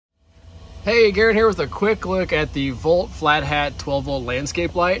Hey, Garrett here with a quick look at the Volt Flat Hat 12 volt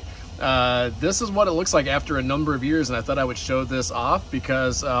landscape light. This is what it looks like after a number of years, and I thought I would show this off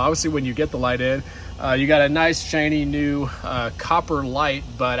because obviously when you get the light in, you got a nice shiny new copper light,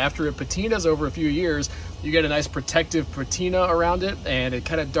 but after it patinas over a few years, you get a nice protective patina around it, and it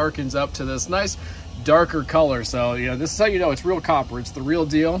kind of darkens up to this nice darker color. So, you know, this is how you know it's real copper. It's the real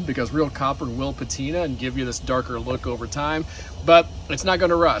deal, because real copper will patina and give you this darker look over time, but it's not going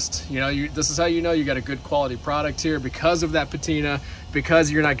to rust. You know, this is how you know you got a good quality product here, because of that patina,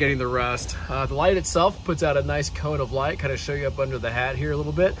 because you're not getting the rust. The light itself puts out a nice cone of light, kind of show you up under the hat here a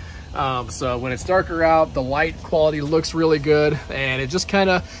little bit. So when it's darker out, the light quality looks really good, and it just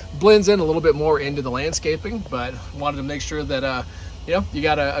kind of blends in a little bit more into the landscaping. But wanted to make sure that you know, you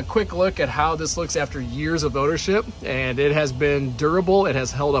got a quick look at how this looks after years of ownership, and it has been durable. It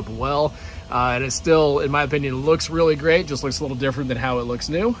has held up well, and it still, in my opinion, looks really great. Just looks a little different than how it looks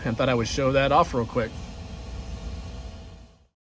new, and thought I would show that off real quick.